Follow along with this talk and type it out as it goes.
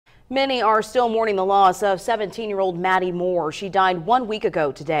Many are still mourning the loss of 17-year-old Madi Moore. She died 1 week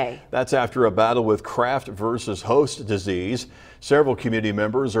ago today. That's after a battle with graft versus host disease. Several community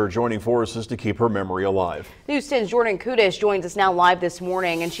members are joining forces to keep her memory alive. News 10's Jordan Kudish joins us now live this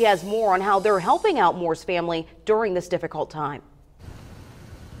morning, and she has more on how they're helping out Moore's family during this difficult time.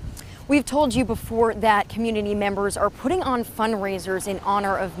 We've told you before that community members are putting on fundraisers in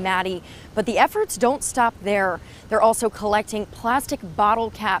honor of Madi, but the efforts don't stop there. They're also collecting plastic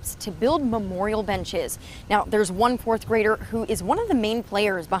bottle caps to build memorial benches. Now, there's one fourth grader who is one of the main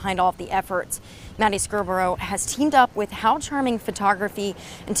players behind all of the efforts. Maddie Scarborough has teamed up with How Charming Photography,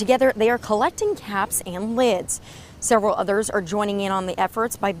 and together they are collecting caps and lids. Several others are joining in on the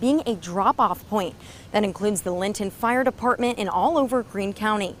efforts by being a drop-off point. That includes the Linton Fire Department and all over Greene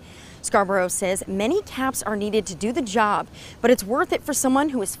County. Scarborough says many caps are needed to do the job, but it's worth it for someone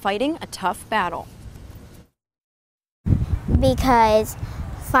who is fighting a tough battle. Because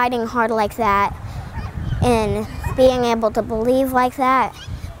fighting hard like that and being able to believe like that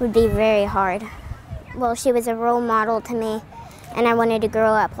would be very hard. Well, she was a role model to me, and I wanted to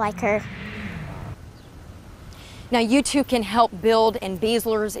grow up like her. Now, you too can help build, and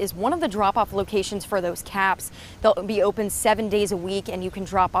Basler's is one of the drop-off locations for those caps. They'll be open 7 days a week, and you can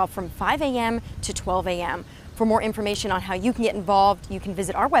drop off from 5 a.m. to 12 a.m. For more information on how you can get involved, you can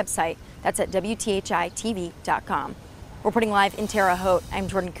visit our website. That's at WTHI-TV.com. Reporting live in Terre Haute, I'm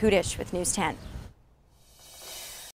Jordan Kudish with News 10.